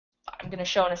I'm going to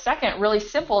show in a second, really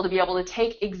simple to be able to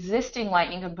take existing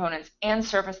Lightning components and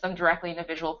surface them directly into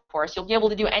Visualforce. You'll be able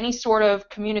to do any sort of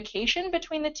communication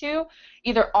between the two,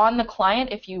 either on the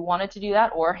client if you wanted to do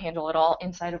that, or handle it all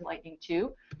inside of Lightning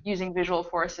 2 using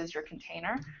Visualforce as your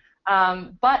container.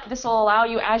 But this will allow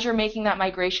you, as you're making that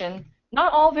migration,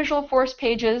 not all Visualforce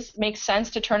pages make sense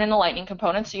to turn into Lightning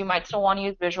components, so you might still want to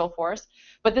use Visualforce,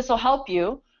 but this will help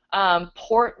you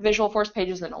port Visualforce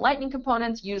pages into Lightning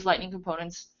components, use Lightning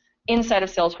components inside of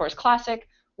Salesforce Classic.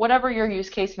 Whatever your use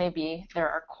case may be, there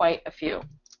are quite a few.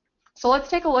 So let's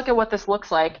take a look at what this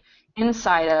looks like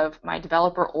inside of my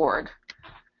developer org.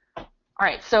 All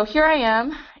right, so here I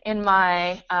am in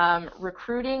my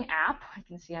recruiting app. I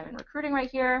can see I'm in recruiting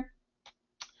right here.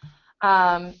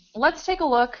 Let's take a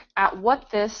look at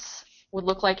what this would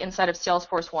look like inside of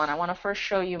Salesforce 1. I want to first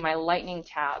show you my Lightning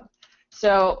tab.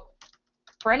 So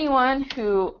for anyone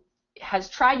who has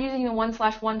tried using the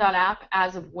 1/1.app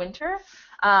as of winter,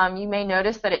 you may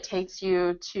notice that it takes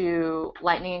you to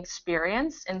Lightning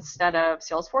Experience instead of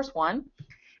Salesforce 1.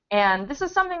 And this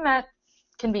is something that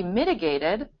can be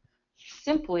mitigated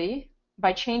simply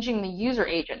by changing the user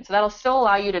agent. So that'll still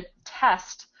allow you to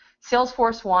test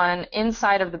Salesforce 1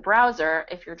 inside of the browser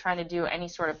if you're trying to do any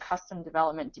sort of custom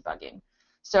development debugging.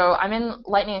 So I'm in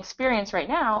Lightning Experience right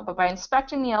now, but by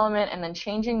inspecting the element and then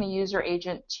changing the user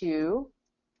agent to,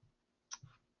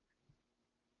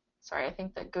 sorry, I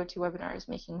think that GoToWebinar is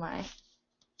making my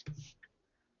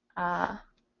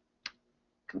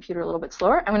computer a little bit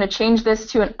slower. I'm going to change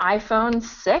this to an iPhone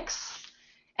 6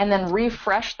 and then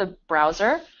refresh the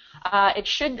browser. It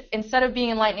should, instead of being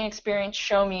in Lightning Experience,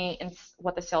 show me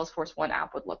what the Salesforce 1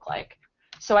 app would look like.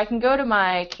 So I can go to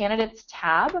my Candidates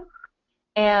tab,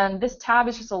 and this tab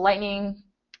is just a Lightning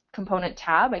component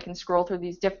tab. I can scroll through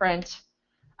these different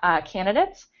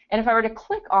candidates, and if I were to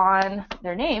click on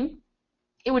their name,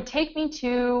 it would take me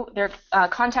to their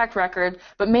contact record,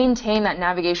 but maintain that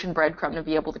navigation breadcrumb to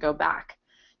be able to go back.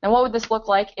 Now, what would this look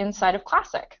like inside of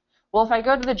Classic? Well, if I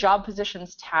go to the Job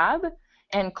Positions tab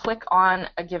and click on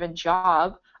a given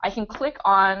job, I can click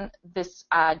on this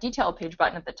detail page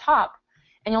button at the top,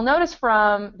 and you'll notice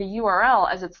from the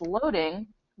URL as it's loading,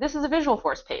 this is a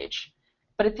Visualforce page.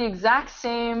 But it's the exact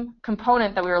same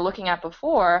component that we were looking at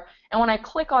before, and when I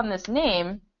click on this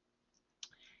name,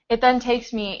 it then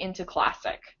takes me into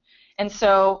Classic. And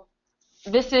so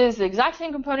this is the exact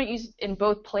same component used in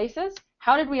both places.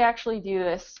 How did we actually do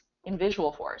this in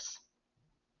Visualforce?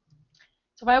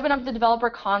 So if I open up the developer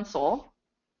console,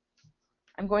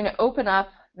 I'm going to open up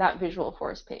that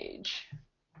Visualforce page.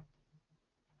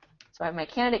 So I have my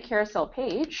candidate carousel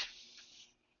page.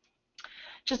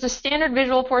 Just a standard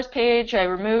Visualforce page. I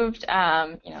removed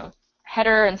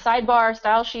header and sidebar,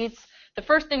 style sheets. The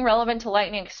first thing relevant to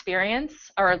Lightning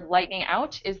Experience, or Lightning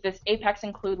Out, is this Apex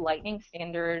Include Lightning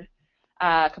standard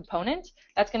component.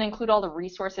 That's going to include all the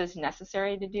resources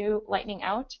necessary to do Lightning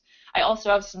Out. I also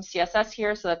have some CSS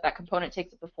here so that that component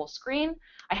takes up the full screen.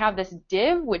 I have this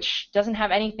div, which doesn't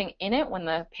have anything in it when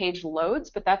the page loads,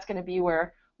 but that's going to be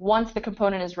where once the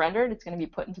component is rendered, it's going to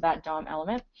be put into that DOM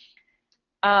element.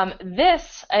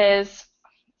 This is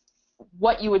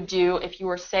what you would do if you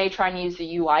were, say, trying to use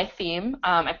the UI theme.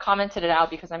 I've commented it out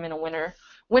because I'm in a winter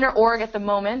org at the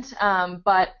moment,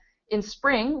 but in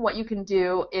spring, what you can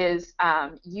do is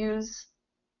use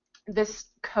this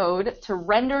code to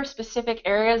render specific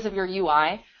areas of your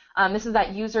UI. This is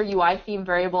that user UI theme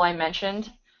variable I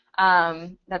mentioned.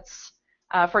 That's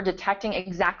for detecting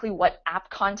exactly what app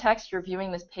context you're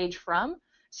viewing this page from.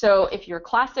 So if you're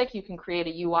Classic, you can create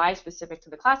a UI specific to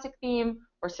the Classic theme,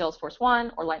 or Salesforce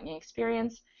 1, or Lightning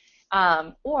Experience.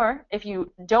 Or if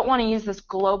you don't want to use this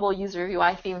global user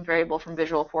UI theme variable from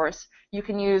Visualforce, you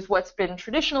can use what's been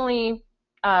traditionally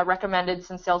recommended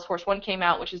since Salesforce 1 came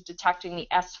out, which is detecting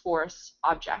the S-Force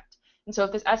object. And so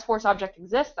if this S-Force object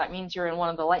exists, that means you're in one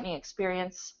of the Lightning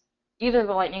Experience, either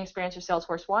the Lightning Experience or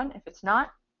Salesforce 1. If it's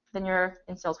not, then you're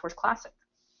in Salesforce Classic.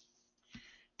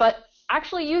 But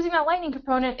actually using that Lightning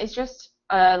component is just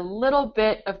a little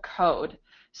bit of code.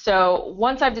 So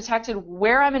once I've detected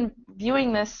where I'm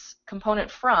viewing this component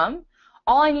from,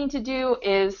 all I need to do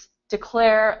is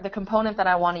declare the component that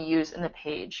I want to use in the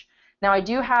page. Now I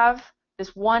do have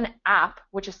this one app,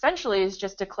 which essentially is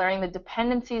just declaring the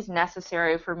dependencies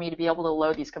necessary for me to be able to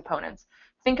load these components.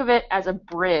 Think of it as a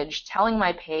bridge telling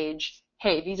my page,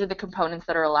 hey, these are the components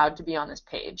that are allowed to be on this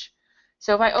page.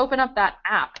 So if I open up that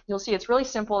app, you'll see it's really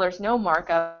simple. There's no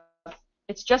markup.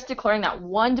 It's just declaring that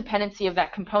one dependency of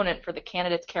that component for the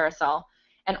candidates carousel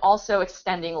and also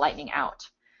extending Lightning Out.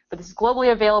 But this is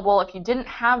globally available. If you didn't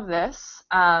have this,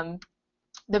 the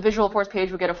Visualforce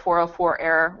page would get a 404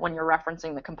 error when you're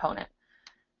referencing the component.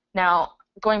 Now,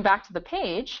 going back to the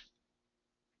page,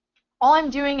 all I'm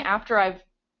doing after I've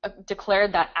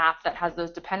declared that app that has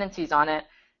those dependencies on it,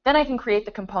 then I can create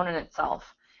the component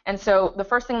itself. And so the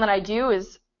first thing that I do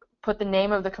is put the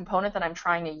name of the component that I'm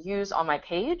trying to use on my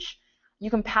page. You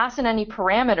can pass in any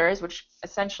parameters, which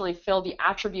essentially fill the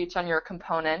attributes on your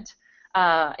component.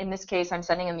 In this case, I'm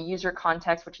sending in the user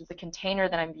context, which is the container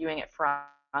that I'm viewing it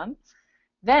from.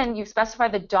 Then you specify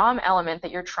the DOM element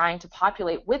that you're trying to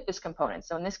populate with this component.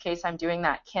 So in this case, I'm doing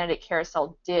that candidate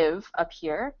carousel div up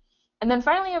here. And then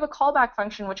finally, you have a callback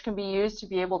function, which can be used to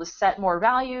be able to set more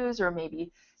values or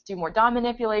maybe do more DOM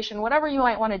manipulation, whatever you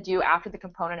might want to do after the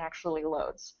component actually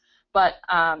loads. But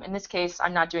in this case,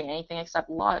 I'm not doing anything except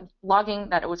logging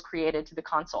that it was created to the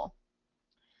console.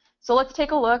 So let's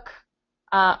take a look.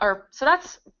 So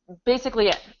that's basically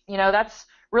it. That's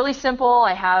really simple.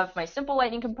 I have my simple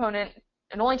Lightning component.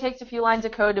 It only takes a few lines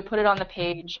of code to put it on the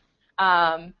page.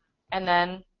 And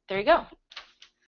then there you go.